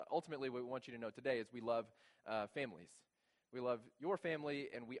ultimately what we want you to know today is we love families. We love your family,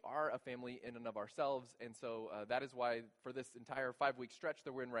 and we are a family in and of ourselves. And so that is why for this entire 5-week stretch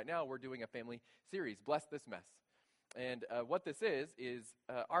that we're in right now, we're doing a family series, Bless This Mess. And what this is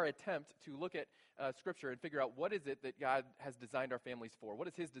our attempt to look at Scripture and figure out what is it that God has designed our families for? What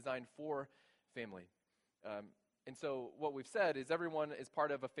is His design for family? And so what we've said is everyone is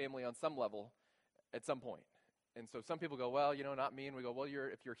part of a family on some level at some point. And so some people go, well, not me. And we go, well,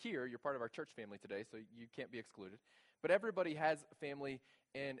 if you're here, you're part of our church family today, so you can't be excluded. But everybody has a family,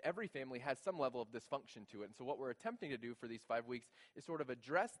 and every family has some level of dysfunction to it. And so what we're attempting to do for these 5 weeks is sort of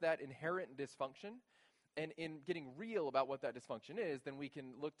address that inherent dysfunction. And in getting real about what that dysfunction is, then we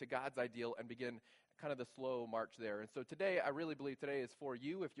can look to God's ideal and begin kind of the slow march there. And so today, I really believe today is for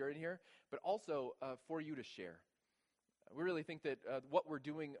you if you're in here, but also for you to share. We really think that what we're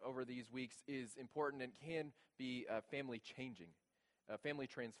doing over these weeks is important and can be family changing. Family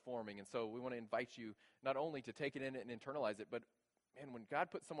transforming. And so we want to invite you not only to take it in and internalize it, but man, when God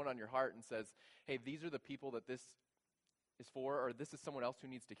puts someone on your heart and says, hey, these are the people that this is for, or this is someone else who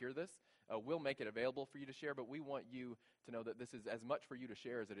needs to hear this, we'll make it available for you to share, but we want you to know that this is as much for you to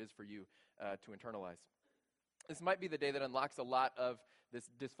share as it is for you to internalize. This might be the day that unlocks a lot of this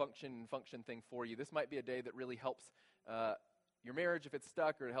dysfunction and function thing for you. This might be a day that really helps your marriage if it's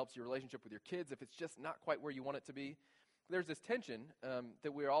stuck, or it helps your relationship with your kids if it's just not quite where you want it to be. There's this tension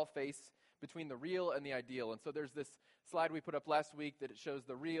that we all face between the real and the ideal. And so there's this slide we put up last week that it shows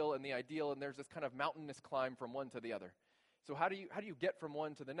the real and the ideal, and there's this kind of mountainous climb from one to the other. So how do you get from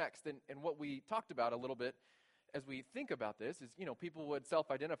one to the next? And what we talked about a little bit as we think about this is, people would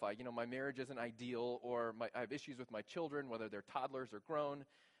self-identify, my marriage isn't ideal, or I have issues with my children, whether they're toddlers or grown,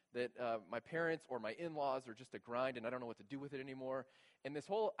 that my parents or my in-laws are just a grind and I don't know what to do with it anymore. And this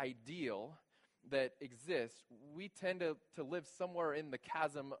whole ideal that exists, we tend to live somewhere in the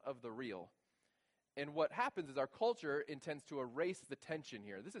chasm of the real. And what happens is our culture intends to erase the tension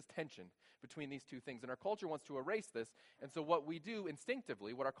here. This is tension between these two things, and our culture wants to erase this. And so what we do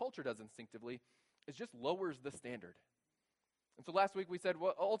instinctively, what our culture does instinctively, is just lowers the standard. And so last week we said,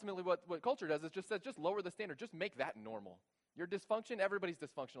 well, ultimately what culture does is just says, just lower the standard, just make that normal. Your dysfunction, everybody's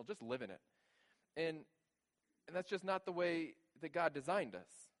dysfunctional, just live in it. And that's just not the way that God designed us.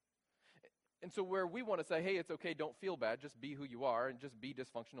 And so where we want to say, hey, it's okay, don't feel bad, just be who you are and just be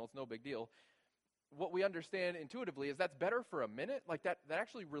dysfunctional, it's no big deal. What we understand intuitively is that's better for a minute. Like that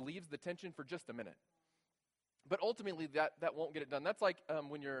actually relieves the tension for just a minute. But ultimately that won't get it done. That's like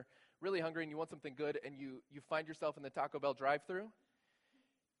when you're really hungry and you want something good and you find yourself in the Taco Bell drive-thru.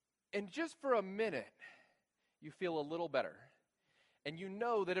 And just for a minute, you feel a little better. And you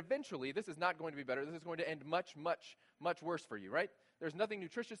know that eventually this is not going to be better. This is going to end much, much, much worse for you, right? There's nothing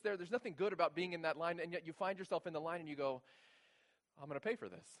nutritious there. There's nothing good about being in that line. And yet you find yourself in the line and you go, I'm going to pay for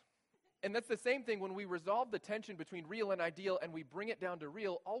this. And that's the same thing when we resolve the tension between real and ideal and we bring it down to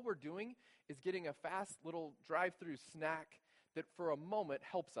real. All we're doing is getting a fast little drive-through snack that for a moment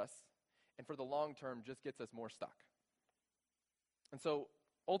helps us and for the long term just gets us more stuck. And so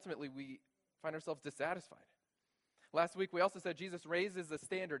ultimately we find ourselves dissatisfied. Last week we also said Jesus raises the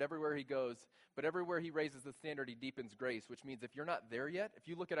standard everywhere he goes, but everywhere he raises the standard he deepens grace, which means if you're not there yet, if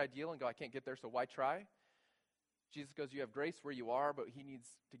you look at ideal and go, I can't get there, so why try? Jesus goes, you have grace where you are, but he needs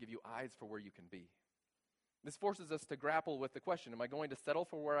to give you eyes for where you can be. This forces us to grapple with the question, am I going to settle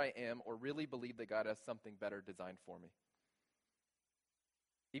for where I am or really believe that God has something better designed for me?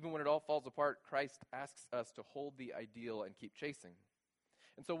 Even when it all falls apart, Christ asks us to hold the ideal and keep chasing.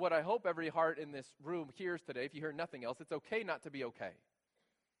 And so what I hope every heart in this room hears today, if you hear nothing else, it's okay not to be okay.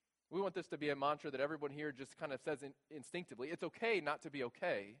 We want this to be a mantra that everyone here just kind of says instinctively. It's okay not to be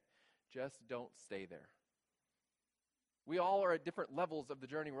okay, just don't stay there. We all are at different levels of the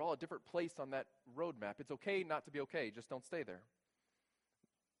journey. We're all at a different place on that roadmap. It's okay not to be okay, just don't stay there.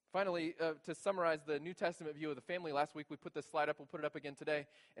 Finally, to summarize the New Testament view of the family, last week we put this slide up, we'll put it up again today,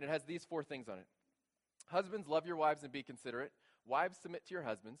 and it has these 4 things on it. Husbands, love your wives and be considerate. Wives, submit to your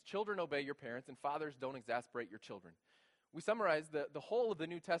husbands. Children, obey your parents. And fathers, don't exasperate your children. We summarize the whole of the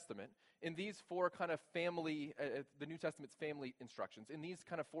New Testament in these 4 kind of family, the New Testament's family instructions, in these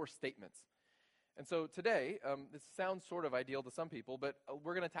kind of 4 statements. And so today, this sounds sort of ideal to some people, but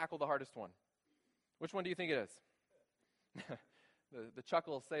we're going to tackle the hardest one. Which one do you think it is? the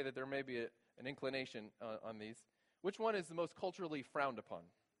chuckles say that there may be an inclination on these. Which one is the most culturally frowned upon?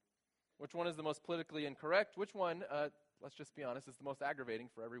 Which one is the most politically incorrect? Which one, let's just be honest, is the most aggravating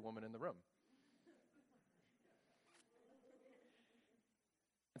for every woman in the room?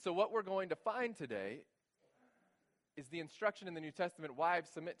 And so what we're going to find today is the instruction in the New Testament, wives,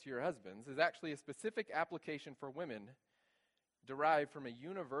 submit to your husbands, is actually a specific application for women derived from a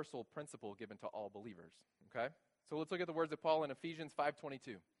universal principle given to all believers, okay? So let's look at the words of Paul in Ephesians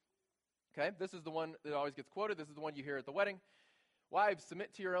 5:22. Okay, this is the one that always gets quoted. This is the one you hear at the wedding. Wives,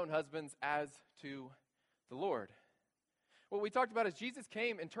 submit to your own husbands as to the Lord. What we talked about is Jesus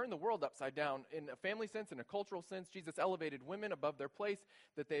came and turned the world upside down in a family sense, in a cultural sense. Jesus elevated women above their place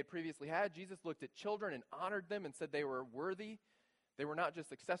that they had previously had. Jesus looked at children and honored them and said they were worthy. They were not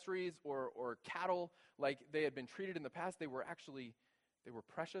just accessories or cattle like they had been treated in the past. They were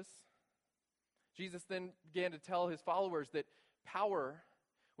precious. Jesus then began to tell his followers that power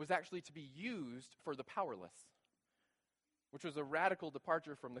was actually to be used for the powerless, which was a radical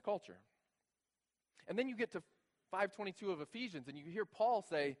departure from the culture. And then you get to 5:22 of Ephesians, and you hear Paul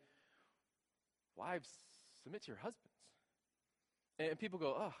say, wives, submit to your husbands. And people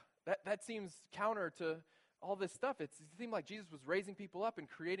go, oh, that seems counter to all this stuff. It seemed like Jesus was raising people up and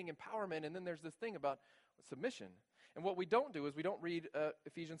creating empowerment, and then there's this thing about submission. And what we don't do is we don't read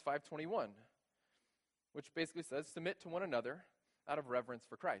Ephesians 5:21, which basically says, submit to one another out of reverence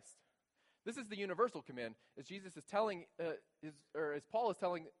for Christ. This is the universal command, as Jesus is telling, as Paul is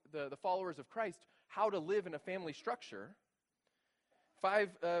telling the followers of Christ how to live in a family structure.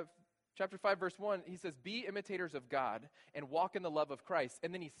 Chapter 5, verse 1, he says, be imitators of God and walk in the love of Christ.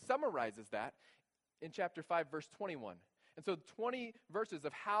 And then he summarizes that in chapter 5, verse 21. And so 20 verses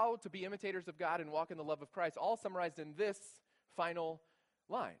of how to be imitators of God and walk in the love of Christ, all summarized in this final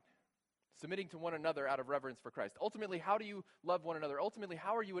line. Submitting to one another out of reverence for Christ. Ultimately, how do you love one another? Ultimately,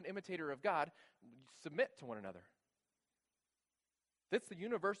 how are you an imitator of God? Submit to one another. That's the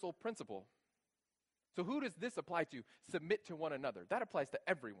universal principle. So who does this apply to? Submit to one another. That applies to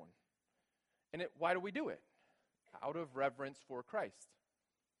everyone. And why do we do it? Out of reverence for Christ.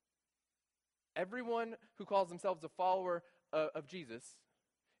 Everyone who calls themselves a follower of Jesus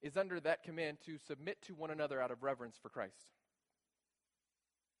is under that command to submit to one another out of reverence for Christ.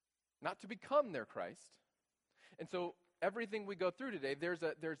 Not to become their Christ. And so everything we go through today, there's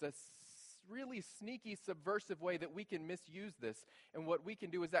a really sneaky, subversive way that we can misuse this. And what we can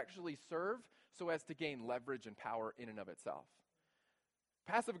do is actually serve so as to gain leverage and power in and of itself.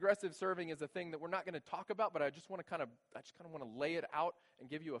 Passive-aggressive serving is a thing that we're not going to talk about, but I just want to kind of want to lay it out and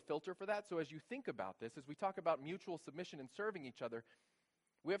give you a filter for that. So as you think about this, as we talk about mutual submission and serving each other,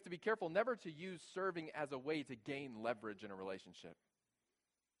 we have to be careful never to use serving as a way to gain leverage in a relationship.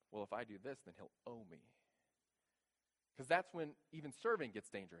 Well, if I do this, then he'll owe me. Because that's when even serving gets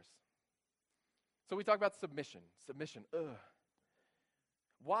dangerous. So we talk about submission.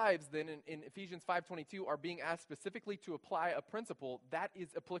 Wives, then, in Ephesians 5:22, are being asked specifically to apply a principle that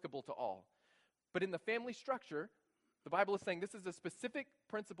is applicable to all. But in the family structure, the Bible is saying this is a specific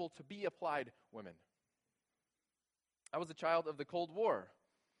principle to be applied, women. I was a child of the Cold War.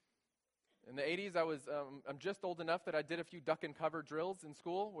 In the 80s, I'm just old enough that I did a few duck and cover drills in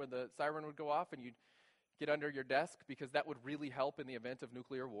school where the siren would go off and you'd get under your desk because that would really help in the event of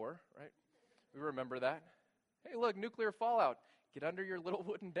nuclear war, right? We remember that. Hey, look, nuclear fallout. Get under your little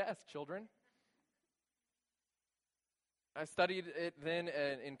wooden desk, children. I studied it then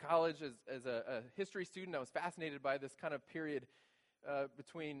in college as a history student. I was fascinated by this kind of period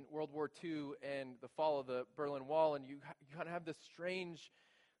between World War II and the fall of the Berlin Wall, and you kind of have this strange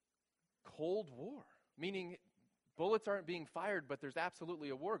Cold War, meaning bullets aren't being fired, but there's absolutely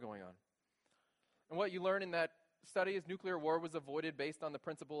a war going on. And what you learn in that study is nuclear war was avoided based on the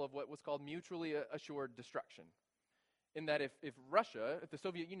principle of what was called mutually assured destruction. In that if the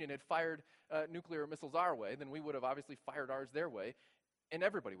Soviet Union had fired nuclear missiles our way, then we would have obviously fired ours their way, and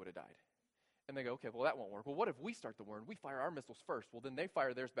everybody would have died. And they go, okay, well, that won't work. Well, what if we start the war and we fire our missiles first? Well, then they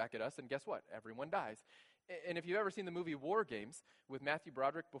fire theirs back at us, and guess what? Everyone dies. And if you've ever seen the movie War Games with Matthew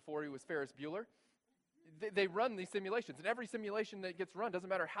Broderick before he was Ferris Bueller, they run these simulations. And every simulation that gets run, doesn't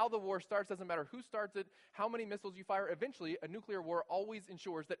matter how the war starts, doesn't matter who starts it, how many missiles you fire, eventually a nuclear war always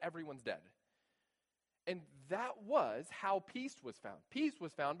ensures that everyone's dead. And that was how peace was found. Peace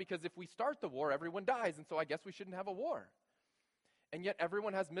was found because if we start the war, everyone dies, and so I guess we shouldn't have a war. And yet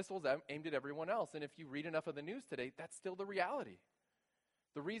everyone has missiles aimed at everyone else. And if you read enough of the news today, that's still the reality.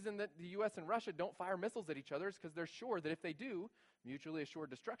 The reason that the U.S. and Russia don't fire missiles at each other is because they're sure that if they do, mutually assured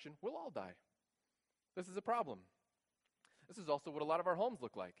destruction, we'll all die. This is a problem. This is also what a lot of our homes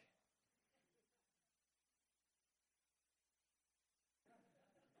look like.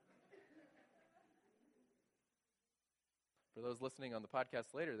 For those listening on the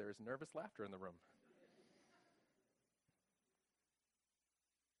podcast later, there is nervous laughter in the room.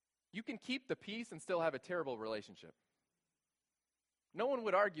 You can keep the peace and still have a terrible relationship. No one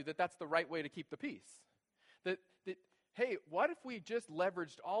would argue that that's the right way to keep the peace. That hey, what if we just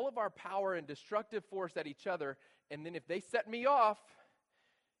leveraged all of our power and destructive force at each other And then if they set me off,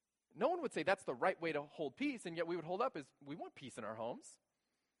 no one would say that's the right way to hold peace, and yet we would hold up is we want peace in our homes.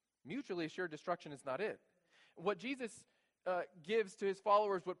 Mutually assured destruction is not it. What Jesus gives to his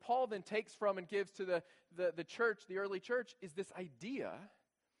followers, what Paul then takes from and gives to the church, the early church, is this idea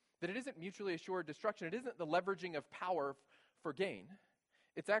that it isn't mutually assured destruction. It isn't the leveraging of power for gain.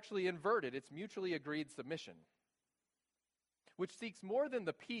 It's actually inverted. It's mutually agreed submission, which seeks more than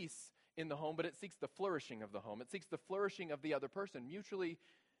the peace in the home, but it seeks the flourishing of the home. It seeks the flourishing of the other person. Mutually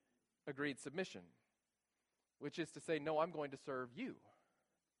agreed submission, which is to say, no, I'm going to serve you.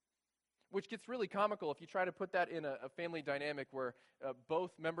 Which gets really comical if you try to put that in a family dynamic where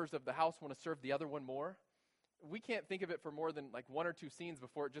both members of the house want to serve the other one more. We can't think of it for more than like one or two scenes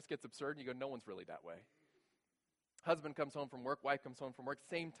before it just gets absurd and you go, no one's really that way. Husband comes home from work, wife comes home from work,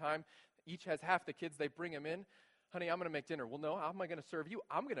 same time, each has half the kids, they bring them in. Honey, I'm going to make dinner. Well, no, how am I going to serve you?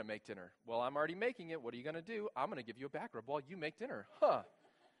 I'm going to make dinner. Well, I'm already making it. What are you going to do? I'm going to give you a back rub while you make dinner. Huh.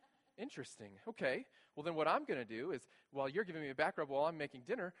 Interesting. Okay. Well, then what I'm going to do is, while you're giving me a back rub while I'm making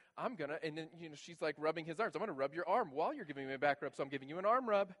dinner, I'm going to, and then, she's like rubbing his arms. I'm going to rub your arm while you're giving me a back rub, so I'm giving you an arm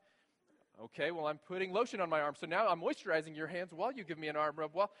rub. Okay, well, I'm putting lotion on my arm, so now I'm moisturizing your hands while you give me an arm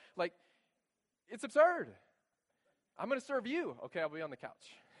rub. Well, it's absurd. I'm going to serve you. Okay, I'll be on the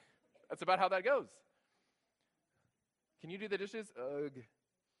couch. That's about how that goes. Can you do the dishes? Ugh.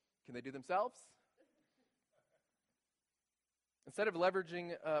 Can they do themselves? Instead of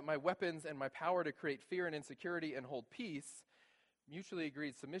leveraging my weapons and my power to create fear and insecurity and hold peace, mutually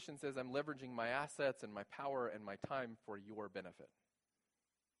agreed submission says I'm leveraging my assets and my power and my time for your benefit.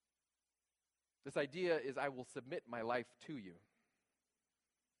 This idea is I will submit my life to you.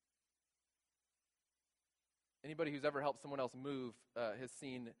 Anybody who's ever helped someone else move has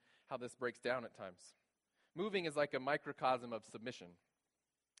seen how this breaks down at times. Moving is like a microcosm of submission.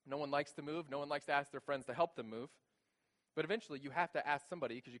 No one likes to move. No one likes to ask their friends to help them move. But eventually you have to ask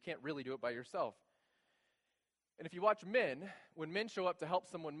somebody because you can't really do it by yourself. And if you watch men, when men show up to help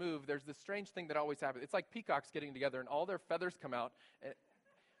someone move, there's this strange thing that always happens. It's like peacocks getting together and all their feathers come out.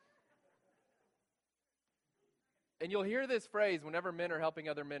 And you'll hear this phrase whenever men are helping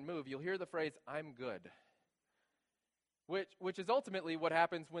other men move. You'll hear the phrase, I'm good. Which is ultimately what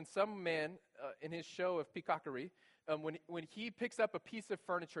happens when some man in his show of peacockery, when he picks up a piece of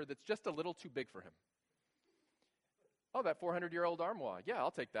furniture that's just a little too big for him. Oh, that 400-year-old armoire. Yeah,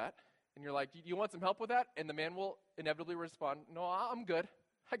 I'll take that. And you're like, you want some help with that? And the man will inevitably respond, no, I'm good.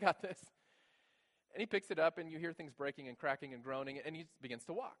 I got this. And he picks it up, and you hear things breaking and cracking and groaning, and he begins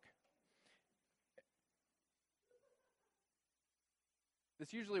to walk.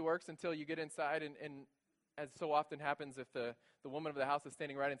 This usually works until you get inside, and as so often happens, if the woman of the house is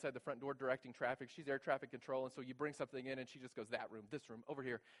standing right inside the front door directing traffic, she's air traffic control, and so you bring something in, and she just goes, that room, this room, over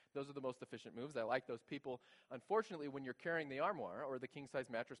here. Those are the most efficient moves. I like those people. Unfortunately, when you're carrying the armoire or the king-size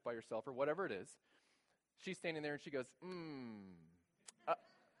mattress by yourself or whatever it is, she's standing there, and she goes,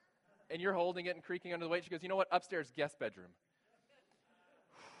 and you're holding it and creaking under the weight. She goes, you know what, upstairs, guest bedroom.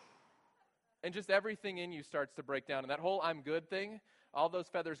 And just everything in you starts to break down, and that whole I'm good thing, all those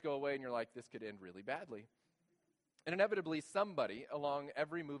feathers go away, and you're like, this could end really badly. And inevitably, somebody along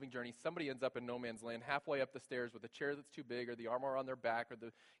every moving journey, somebody ends up in no man's land, halfway up the stairs with a chair that's too big, or the armor on their back, or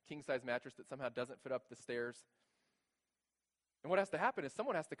the king-size mattress that somehow doesn't fit up the stairs. And what has to happen is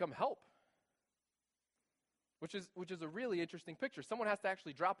someone has to come help, which is a really interesting picture. Someone has to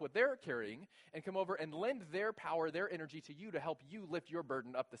actually drop what they're carrying and come over and lend their power, their energy to you to help you lift your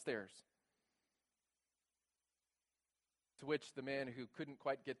burden up the stairs. To which the man who couldn't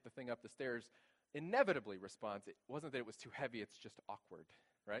quite get the thing up the stairs inevitably responds, it wasn't that it was too heavy, it's just awkward,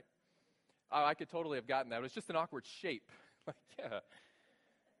 right? Oh, I could totally have gotten that. It was just an awkward shape. Like, yeah,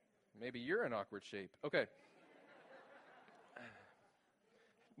 maybe you're in awkward shape. Okay.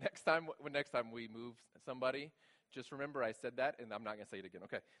 Next time we move somebody, just remember I said that, and I'm not going to say it again,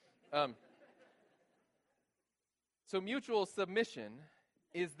 okay? So mutual submission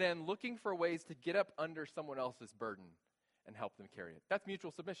is then looking for ways to get up under someone else's burden and help them carry it. That's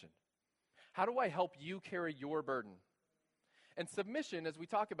mutual submission. How do I help you carry your burden? And submission, as we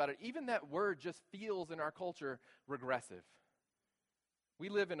talk about it, even that word just feels in our culture regressive. We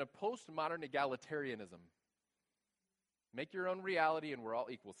live in a postmodern egalitarianism. Make your own reality and we're all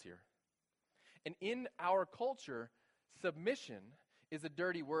equals here. And in our culture, submission is a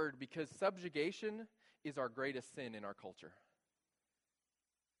dirty word because subjugation is our greatest sin in our culture.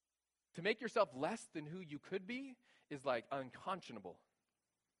 To make yourself less than who you could be is like unconscionable.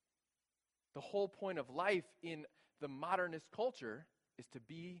 The whole point of life in the modernist culture is to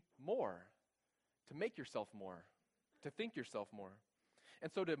be more, to make yourself more, to think yourself more.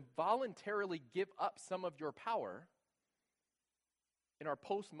 And so to voluntarily give up some of your power in our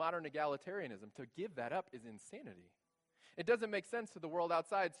postmodern egalitarianism, to give that up is insanity. It doesn't make sense to the world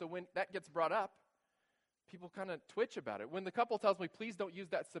outside, so when that gets brought up, people kind of twitch about it. When the couple tells me, please don't use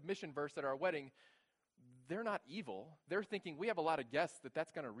that submission verse at our wedding, they're not evil. They're thinking, we have a lot of guests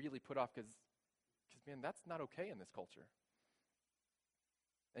that's going to really put off because, man, that's not okay in this culture.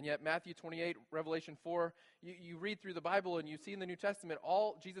 And yet Matthew 28, Revelation 4, you read through the Bible and you see in the New Testament,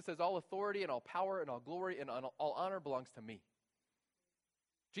 Jesus says, all authority and all power and all glory and all honor belongs to me.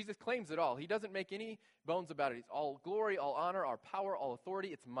 Jesus claims it all. He doesn't make any bones about it. It's all glory, all honor, all power, all authority.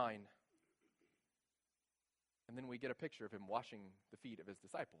 It's mine. And then we get a picture of him washing the feet of his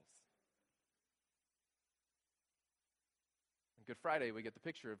disciples. On Good Friday, we get the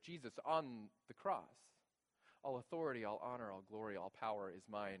picture of Jesus on the cross. All authority, all honor, all glory, all power is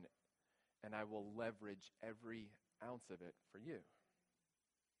mine, and I will leverage every ounce of it for you.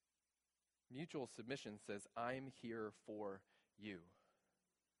 Mutual submission says, I'm here for you.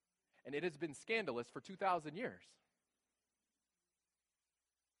 And it has been scandalous for 2,000 years.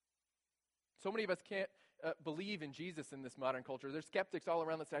 So many of us can't believe in Jesus in this modern culture. There's skeptics all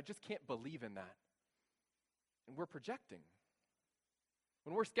around that say, I just can't believe in that. And we're projecting.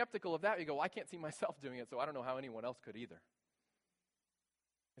 When we're skeptical of that, we go, well, I can't see myself doing it, so I don't know how anyone else could either.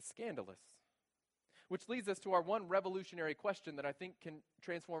 It's scandalous. Which leads us to our one revolutionary question that I think can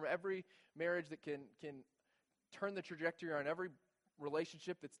transform every marriage, that can turn the trajectory on every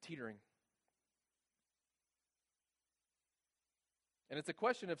relationship that's teetering. And it's a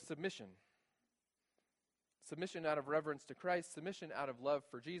question of submission. Submission out of reverence to Christ, submission out of love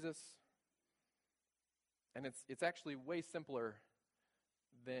for Jesus. And it's actually way simpler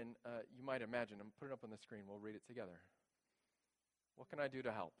than you might imagine. I'm putting it up on the screen. We'll read it together. What can I do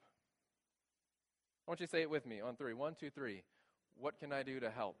to help? I want you to say it with me on 3. 1, 2, 3. What can I do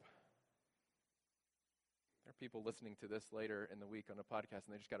to help? There are people listening to this later in the week on a podcast,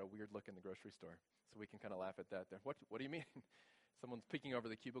 and they just got a weird look in the grocery store. So we can kind of laugh at that. What do you mean? Someone's peeking over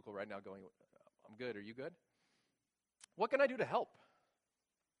the cubicle right now going, I'm good. Are you good? What can I do to help?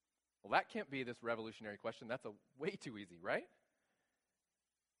 Well, that can't be this revolutionary question. That's way too easy, right?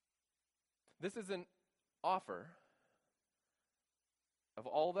 This is an offer of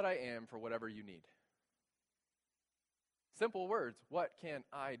all that I am for whatever you need. Simple words. What can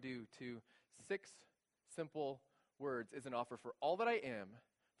I do to? 6 simple words is an offer for all that I am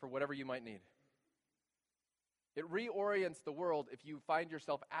for whatever you might need. It reorients the world if you find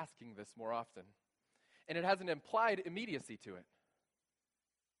yourself asking this more often. And it has an implied immediacy to it.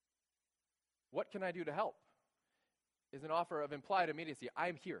 What can I do to help? Is an offer of implied immediacy.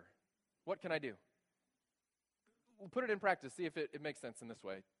 I'm here. What can I do? We'll put it in practice, see if it makes sense in this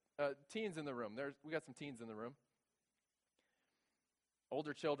way. Teens in the room. We got some teens in the room.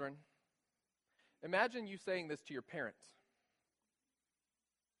 Older children. Imagine you saying this to your parents.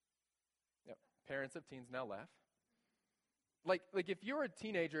 Yep. Parents of teens now laugh. Like if you're a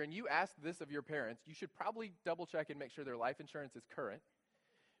teenager and you ask this of your parents, you should probably double check and make sure their life insurance is current.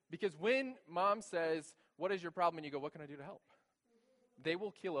 Because when mom says, what is your problem? And you go, what can I do to help? They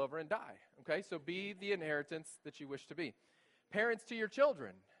will keel over and die. Okay, so be the inheritance that you wish to be. Parents to your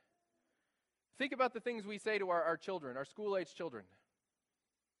children. Think about the things we say to our children, our school-age children.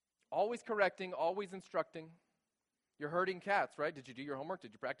 Always correcting, always instructing. You're herding cats, right? Did you do your homework?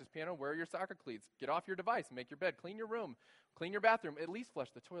 Did you practice piano? Wear your soccer cleats. Get off your device. Make your bed. Clean your room. Clean your bathroom. At least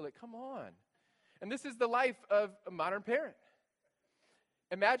flush the toilet. Come on. And this is the life of a modern parent.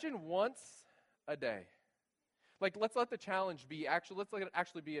 Imagine once a day. Let's let the challenge be let's let it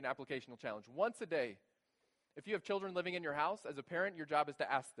actually be an applicational challenge. Once a day, if you have children living in your house, as a parent, your job is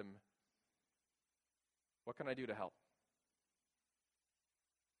to ask them, what can I do to help?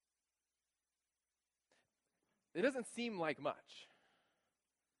 It doesn't seem like much.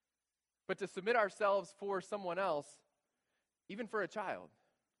 But to submit ourselves for someone else, even for a child,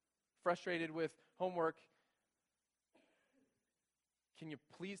 frustrated with homework, can you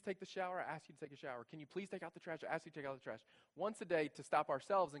please take the shower? I ask you to take a shower. Can you please take out the trash? I ask you to take out the trash. Once a day to stop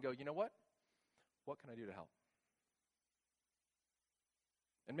ourselves and go, you know what? What can I do to help?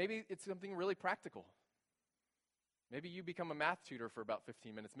 And maybe it's something really practical. Maybe you become a math tutor for about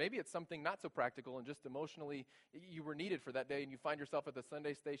 15 minutes. Maybe it's something not so practical and just emotionally you were needed for that day, and you find yourself at the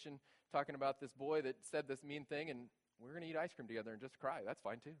Sunday station talking about this boy that said this mean thing, and we're going to eat ice cream together and just cry. That's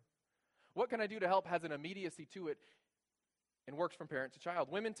fine too. What can I do to help has an immediacy to it and works from parent to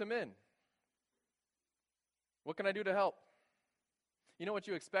child. Women to men. What can I do to help? You know what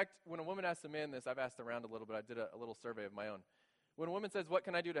you expect when a woman asks a man this? I've asked around a little bit. I did a little survey of my own. When a woman says, what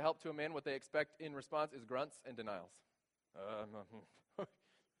can I do to help to a man, what they expect in response is grunts and denials.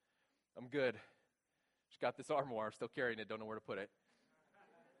 I'm good. Just got this armoire, still carrying it, don't know where to put it.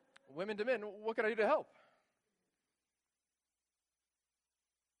 Women to men, what can I do to help?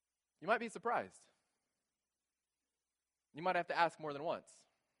 You might be surprised. You might have to ask more than once.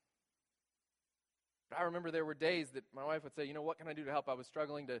 But I remember there were days that my wife would say, what can I do to help? I was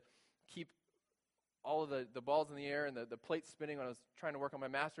struggling to keep all of the balls in the air and the plates spinning when I was trying to work on my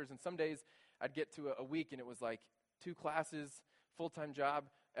master's. And some days I'd get to a week and it was like 2 classes, full-time job,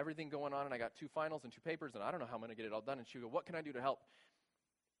 everything going on, and I got 2 finals and 2 papers, and I don't know how I'm going to get it all done. And she would go, what can I do to help?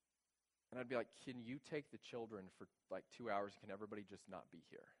 And I'd be like, can you take the children for like 2 hours? Can everybody just not be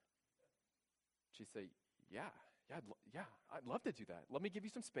here? She'd say, yeah, I'd love to do that. Let me give you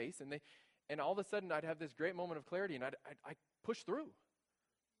some space. And all of a sudden, I'd have this great moment of clarity, and I push through.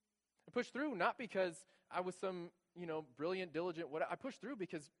 I pushed through not because I was some, brilliant, diligent, I pushed through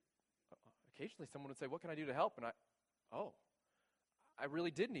because occasionally someone would say, what can I do to help? And I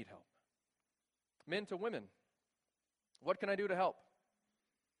really did need help. Men to women, what can I do to help?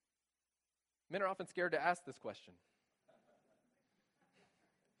 Men are often scared to ask this question.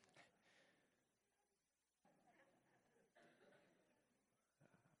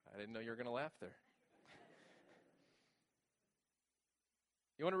 I didn't know you were going to laugh there.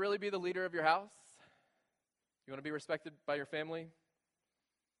 You want to really be the leader of your house? You want to be respected by your family?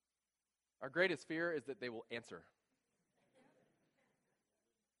 Our greatest fear is that they will answer.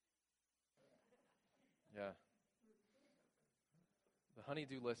 Yeah. The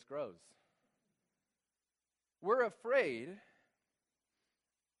honey-do list grows. We're afraid,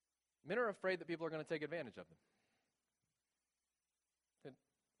 men are afraid that people are going to take advantage of them.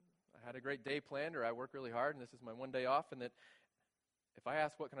 I had a great day planned, or I work really hard, and this is my one day off, and that if I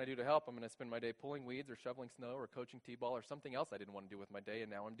ask what can I do to help, I'm going to spend my day pulling weeds or shoveling snow or coaching t-ball or something else I didn't want to do with my day, and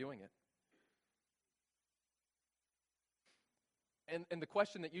now I'm doing it. And the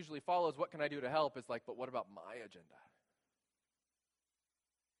question that usually follows, what can I do to help, is like, but what about my agenda?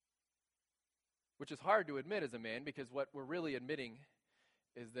 Which is hard to admit as a man, because what we're really admitting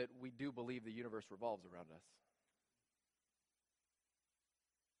is that we do believe the universe revolves around us.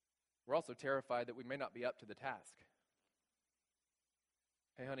 We're also terrified that we may not be up to the task.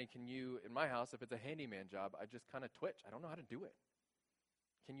 Hey, honey, can you, in my house, if it's a handyman job, I just kind of twitch. I don't know how to do it.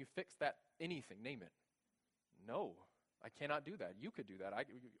 Can you fix that? Anything, name it. No, I cannot do that. You could do that.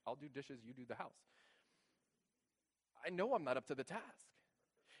 I'll do dishes, you do the house. I know I'm not up to the task.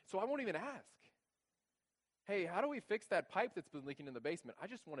 So I won't even ask. Hey, how do we fix that pipe that's been leaking in the basement? I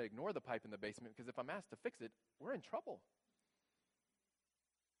just want to ignore the pipe in the basement, because if I'm asked to fix it, we're in trouble.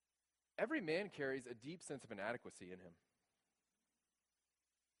 Every man carries a deep sense of inadequacy in him.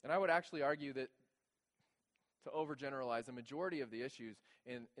 And I would actually argue that, to overgeneralize, a majority of the issues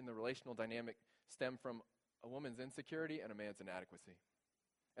in the relational dynamic stem from a woman's insecurity and a man's inadequacy.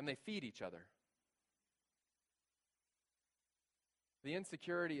 And they feed each other. The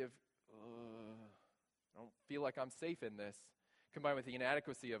insecurity of, I don't feel like I'm safe in this, combined with the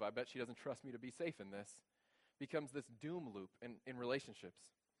inadequacy of, I bet she doesn't trust me to be safe in this, becomes this doom loop in relationships.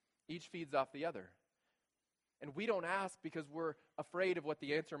 Each feeds off the other. And we don't ask because we're afraid of what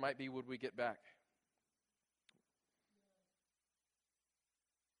the answer might be when we get back.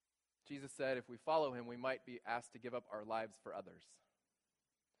 Jesus said if we follow him, we might be asked to give up our lives for others.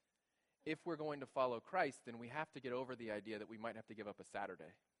 If we're going to follow Christ, then we have to get over the idea that we might have to give up a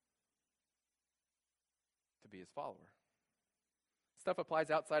Saturday to be his follower. Stuff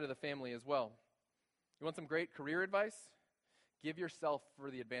applies outside of the family as well. You want some great career advice? Give yourself for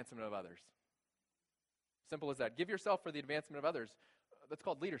the advancement of others. Simple as that. Give yourself for the advancement of others. That's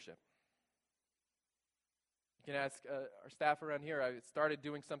called leadership. You can ask our staff around here. I started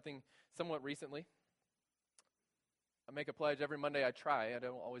doing something somewhat recently. I make a pledge every Monday. I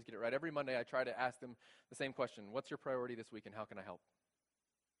don't always get it right. Every Monday I try to ask them the same question. What's your priority this week, and how can I help?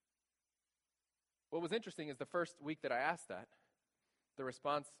 What was interesting is the first week that I asked that, the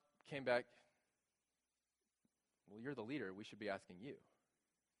response came back, well, you're the leader. We should be asking you.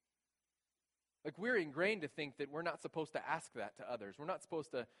 Like, we're ingrained to think that we're not supposed to ask that to others. We're not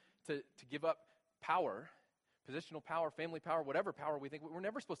supposed to give up power, positional power, family power, whatever power we think. We're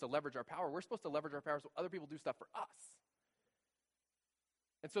never supposed to leverage our power. We're supposed to leverage our power so other people do stuff for us.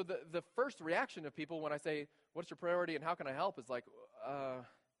 And so the first reaction of people when I say, what's your priority and how can I help, is like,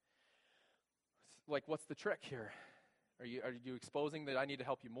 what's the trick here? Are you exposing that I need to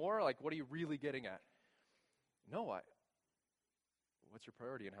help you more? Like, what are you really getting at? No, what's your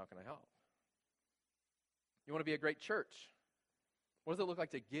priority and how can I help? You want to be a great church? What does it look like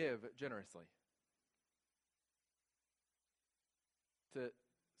to give generously? To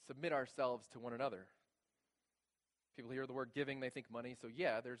submit ourselves to one another. People hear the word giving, they think money. So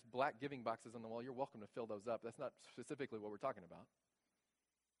yeah, there's black giving boxes on the wall. You're welcome to fill those up. That's not specifically what we're talking about.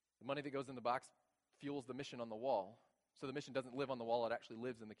 The money that goes in the box fuels the mission on the wall. So the mission doesn't live on the wall, it actually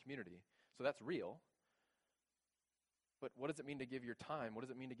lives in the community. So that's real. But what does it mean to give your time? What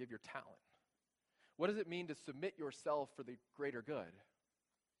does it mean to give your talent? What does it mean to submit yourself for the greater good?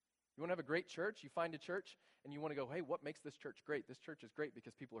 You want to have a great church? You find a church and you want to go, hey, what makes this church great? This church is great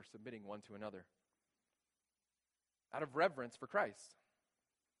because people are submitting one to another out of reverence for Christ.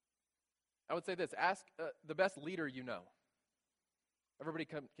 I would say this, ask the best leader you know. Everybody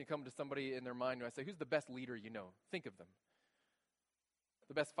can come to somebody in their mind and I say, who's the best leader you know? Think of them.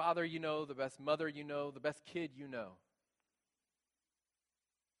 The best father you know, the best mother you know, the best kid you know.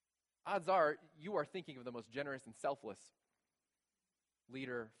 Odds are you are thinking of the most generous and selfless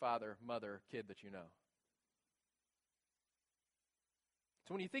leader, father, mother, kid that you know.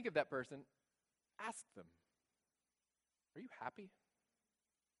 So when you think of that person, ask them, are you happy?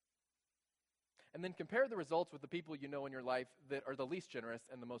 And then compare the results with the people you know in your life that are the least generous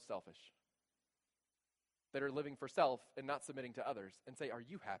and the most selfish, that are living for self and not submitting to others, and say, are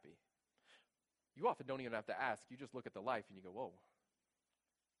you happy? You often don't even have to ask. You just look at the life and you go, whoa.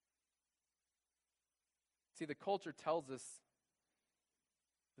 See, the culture tells us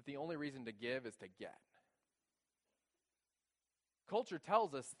that the only reason to give is to get. Culture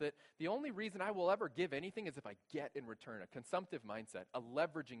tells us that the only reason I will ever give anything is if I get in return, a consumptive mindset, a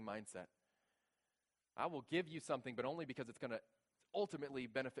leveraging mindset. I will give you something, but only because it's going to ultimately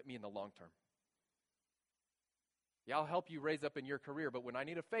benefit me in the long term. Yeah, I'll help you raise up in your career, but when I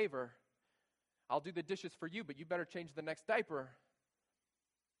need a favor, I'll do the dishes for you, but you better change the next diaper.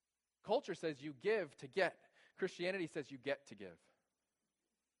 Culture says you give to get. Christianity says you get to give.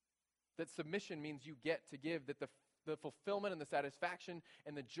 That submission means you get to give, that the fulfillment and the satisfaction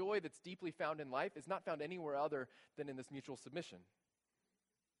and the joy that's deeply found in life is not found anywhere other than in this mutual submission.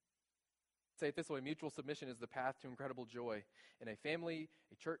 Say it this way, mutual submission is the path to incredible joy in a family,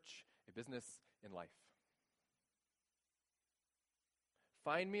 a church, a business, in life.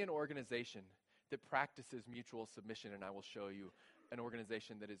 Find me an organization that practices mutual submission, and I will show you an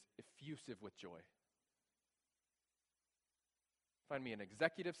organization that is effusive with joy. Find me an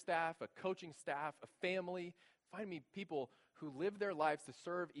executive staff, a coaching staff, a family. Find me people who live their lives to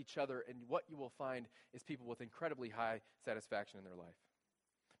serve each other, and what you will find is people with incredibly high satisfaction in their life.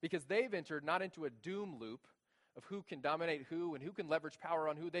 Because they've entered not into a doom loop of who can dominate who and who can leverage power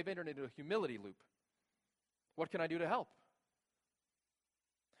on who. They've entered into a humility loop. What can I do to help?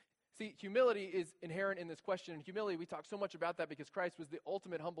 See, humility is inherent in this question. And humility, we talk so much about that because Christ was the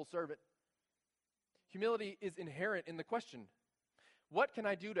ultimate humble servant. Humility is inherent in the question. What can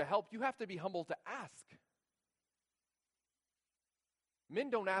I do to help? You have to be humble to ask.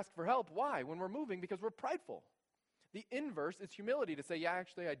 Men don't ask for help. Why? When we're moving, because we're prideful. The inverse is humility, to say, yeah,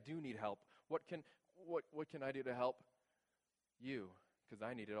 actually, I do need help. What can I do to help you? Because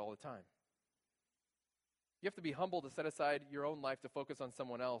I need it all the time. You have to be humble to set aside your own life to focus on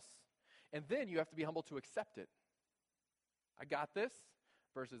someone else. And then you have to be humble to accept it. I got this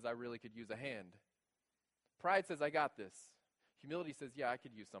versus I really could use a hand. Pride says, I got this. Humility says, yeah, I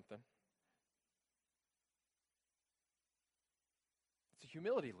could use something. It's a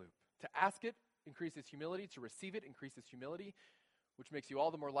humility loop. To ask it increases humility. To receive it increases humility, which makes you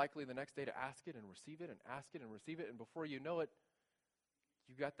all the more likely the next day to ask it and receive it and ask it and receive it. And before you know it,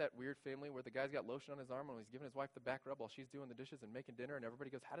 you got that weird family where the guy's got lotion on his arm and he's giving his wife the back rub while she's doing the dishes and making dinner, and everybody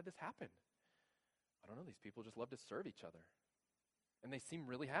goes, how did this happen? I don't know. These people just love to serve each other. And they seem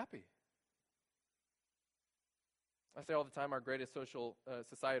really happy. I say all the time, our greatest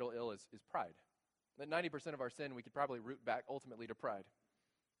societal ill is pride. That 90% of our sin we could probably root back ultimately to pride.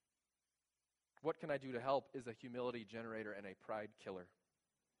 What can I do to help is a humility generator and a pride killer.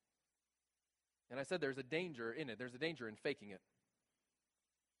 And I said there's a danger in it. There's a danger in faking it.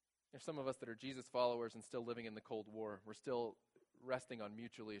 There's some of us that are Jesus followers and still living in the Cold War. We're still resting on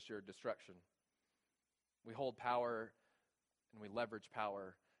mutually assured destruction. We hold power and we leverage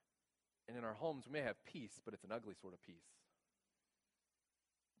power. And in our homes, we may have peace, but it's an ugly sort of peace.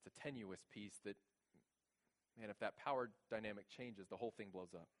 It's a tenuous peace that, man, if that power dynamic changes, the whole thing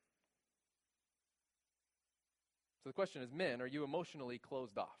blows up. So the question is, men, are you emotionally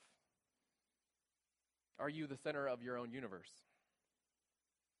closed off? Are you the center of your own universe?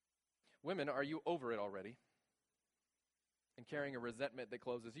 Women, are you over it already and carrying a resentment that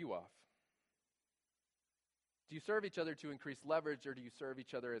closes you off? Do you serve each other to increase leverage, or do you serve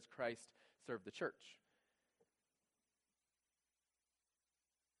each other as Christ served the church?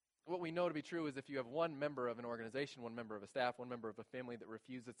 What we know to be true is if you have one member of an organization, one member of a staff, one member of a family that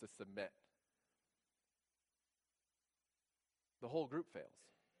refuses to submit, the whole group fails.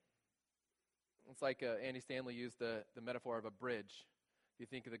 It's like Andy Stanley used the metaphor of a bridge. If you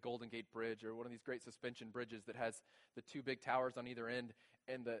think of the Golden Gate Bridge or one of these great suspension bridges that has the two big towers on either end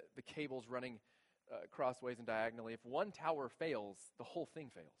and the cables running crossways and diagonally. If one tower fails, the whole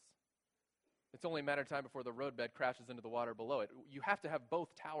thing fails. It's only a matter of time before the roadbed crashes into the water below it. You have to have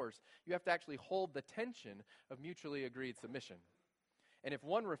both towers. You have to actually hold the tension of mutually agreed submission. And if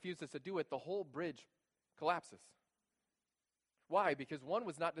one refuses to do it, the whole bridge collapses. Why? Because one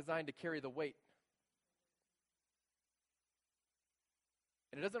was not designed to carry the weight.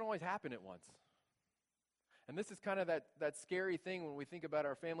 And it doesn't always happen at once. And this is kind of that scary thing when we think about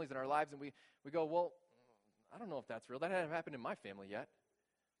our families and our lives and we go, well, I don't know if that's real. That hasn't happened in my family yet.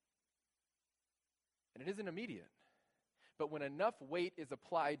 And it isn't immediate. But when enough weight is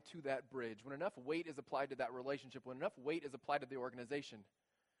applied to that bridge, when enough weight is applied to that relationship, when enough weight is applied to the organization,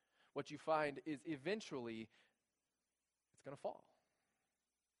 what you find is eventually it's going to fall.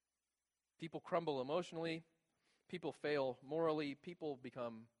 People crumble emotionally. People fail morally. People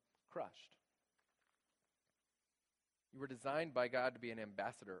become crushed. You were designed by God to be an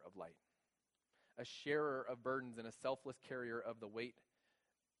ambassador of light, a sharer of burdens, and a selfless carrier of the weight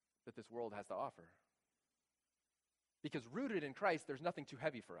that this world has to offer. Because rooted in Christ, there's nothing too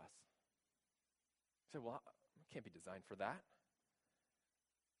heavy for us. You say, well, I can't be designed for that.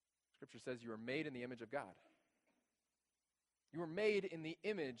 Scripture says you are made in the image of God. You were made in the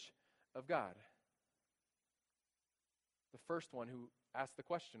image of God. The first one who asked the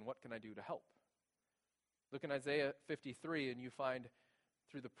question, what can I do to help? Look in Isaiah 53 and you find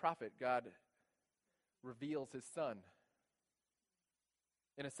through the prophet, God reveals his son.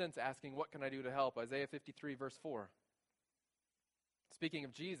 In a sense, asking, what can I do to help? Isaiah 53 verse 4. Speaking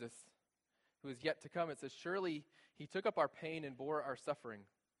of Jesus, who is yet to come, it says, surely he took up our pain and bore our suffering.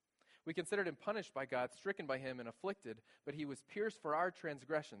 We considered him punished by God, stricken by him and afflicted, but he was pierced for our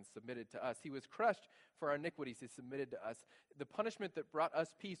transgressions, submitted to us. He was crushed for our iniquities, he submitted to us. The punishment that brought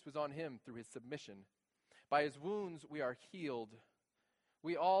us peace was on him through his submission. By his wounds we are healed.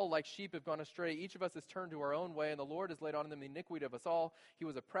 We all, like sheep, have gone astray. Each of us has turned to our own way, and the Lord has laid on him the iniquity of us all. He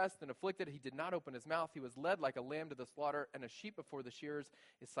was oppressed and afflicted. He did not open his mouth. He was led like a lamb to the slaughter, and a sheep before the shearers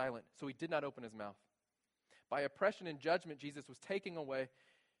is silent. So he did not open his mouth. By oppression and judgment Jesus was taken away,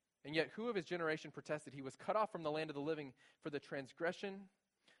 and yet who of his generation protested? He was cut off from the land of the living. For the transgression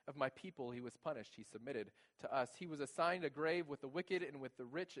of my people he was punished. He submitted to us. He was assigned a grave with the wicked and with the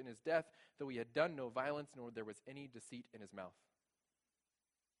rich in his death, though he had done no violence, nor there was any deceit in his mouth.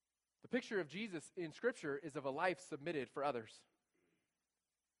 The picture of Jesus in Scripture is of a life submitted for others.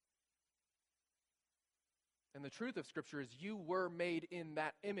 And the truth of Scripture is you were made in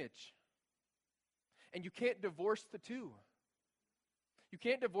that image. And you can't divorce the two. You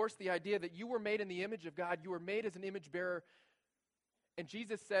can't divorce the idea that you were made in the image of God. You were made as an image bearer. And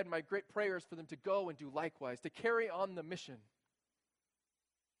Jesus said, my great prayer is for them to go and do likewise, to carry on the mission.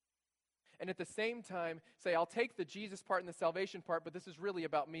 And at the same time, say, I'll take the Jesus part and the salvation part, but this is really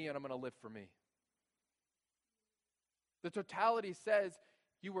about me and I'm going to live for me. The totality says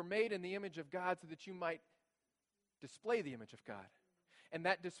you were made in the image of God so that you might display the image of God. And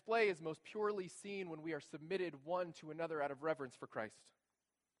that display is most purely seen when we are submitted one to another out of reverence for Christ.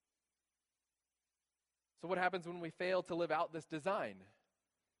 So what happens when we fail to live out this design?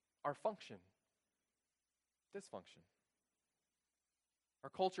 Our function. Dysfunction. Our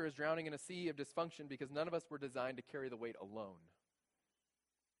culture is drowning in a sea of dysfunction because none of us were designed to carry the weight alone.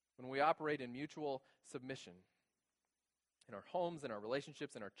 When we operate in mutual submission, in our homes, in our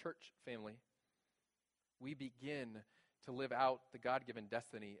relationships, in our church family, we begin to live out the God-given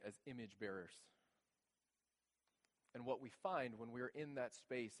destiny as image bearers. And what we find when we're in that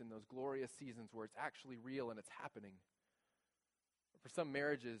space, in those glorious seasons where it's actually real and it's happening. For some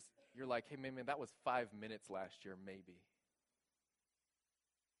marriages, you're like, hey, man, that was 5 minutes last year, maybe.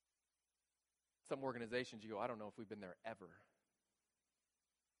 Some organizations, you go, I don't know if we've been there ever.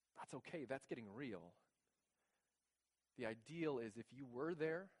 That's okay. That's getting real. The ideal is if you were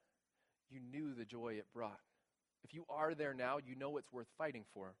there, you knew the joy it brought. If you are there now, you know it's worth fighting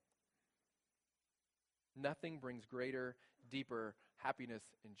for. Nothing brings greater, deeper happiness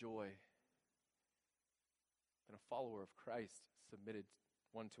and joy than a follower of Christ submitted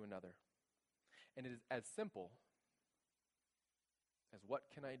one to another. And it is as simple as what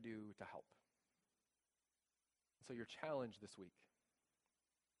can I do to help? So your challenge this week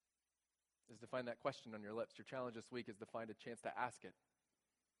is to find that question on your lips. Your challenge this week is to find a chance to ask it.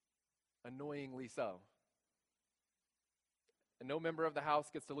 Annoyingly so. And no member of the house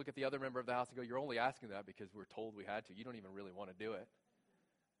gets to look at the other member of the house and go, you're only asking that because we're told we had to. You don't even really want to do it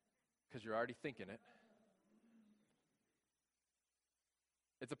because you're already thinking it.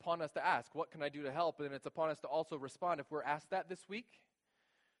 It's upon us to ask, what can I do to help? And it's upon us to also respond. If we're asked that this week,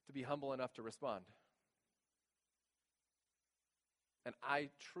 to be humble enough to respond. And I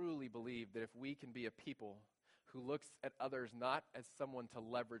truly believe that if we can be a people who looks at others not as someone to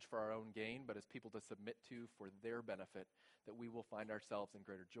leverage for our own gain, but as people to submit to for their benefit, that we will find ourselves in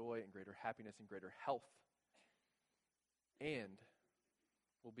greater joy and greater happiness and greater health. And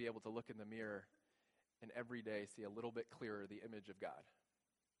we'll be able to look in the mirror and every day see a little bit clearer the image of God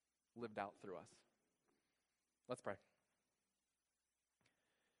lived out through us. Let's pray.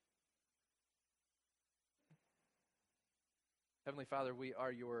 Heavenly Father, we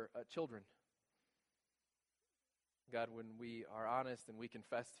are your children. God, when we are honest and we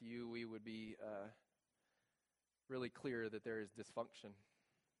confess to you, we would be really clear that there is dysfunction.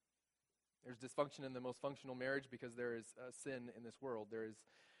 There's dysfunction in the most functional marriage because there is sin in this world. There is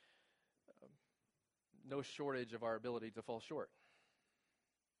no shortage of our ability to fall short.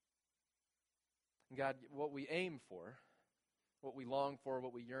 And God, what we aim for, what we long for,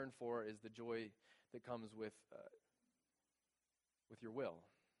 what we yearn for is the joy that comes with your will,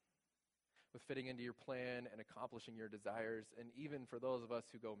 with fitting into your plan and accomplishing your desires. And even for those of us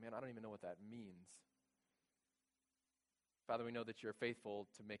who go, man, I don't even know what that means. Father, we know that you're faithful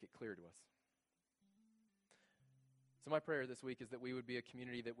to make it clear to us. So my prayer this week is that we would be a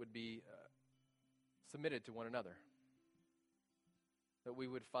community that would be submitted to one another. That we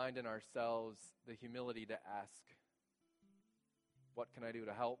would find in ourselves the humility to ask, what can I do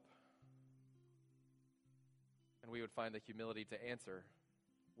to help? And we would find the humility to answer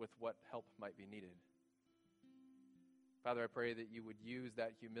with what help might be needed. Father, I pray that you would use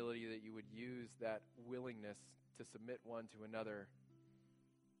that humility, that you would use that willingness to submit one to another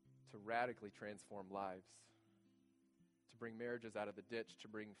to radically transform lives, to bring marriages out of the ditch, to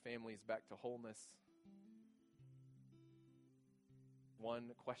bring families back to wholeness.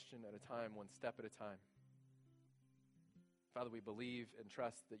 One question at a time, one step at a time. Father, we believe and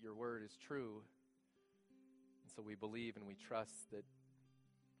trust that your word is true. And so we believe and we trust that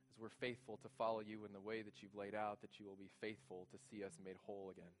as we're faithful to follow you in the way that you've laid out, that you will be faithful to see us made whole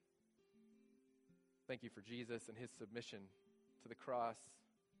again. Thank you for Jesus and his submission to the cross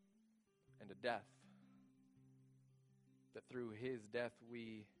and to death. That through his death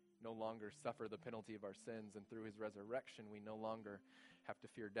we no longer suffer the penalty of our sins, and through his resurrection we no longer have to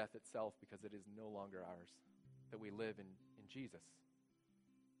fear death itself because it is no longer ours. That we live in Jesus.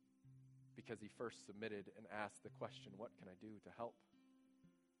 Because he first submitted and asked the question, what can I do to help?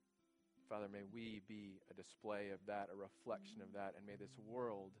 Father, may we be a display of that, a reflection of that, and may this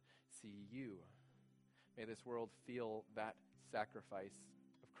world see you. May this world feel that sacrifice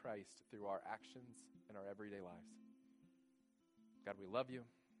of Christ through our actions and our everyday lives. God, we love you.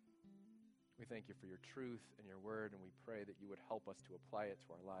 We thank you for your truth and your word, and we pray that you would help us to apply it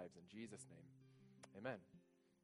to our lives. In Jesus' name, amen.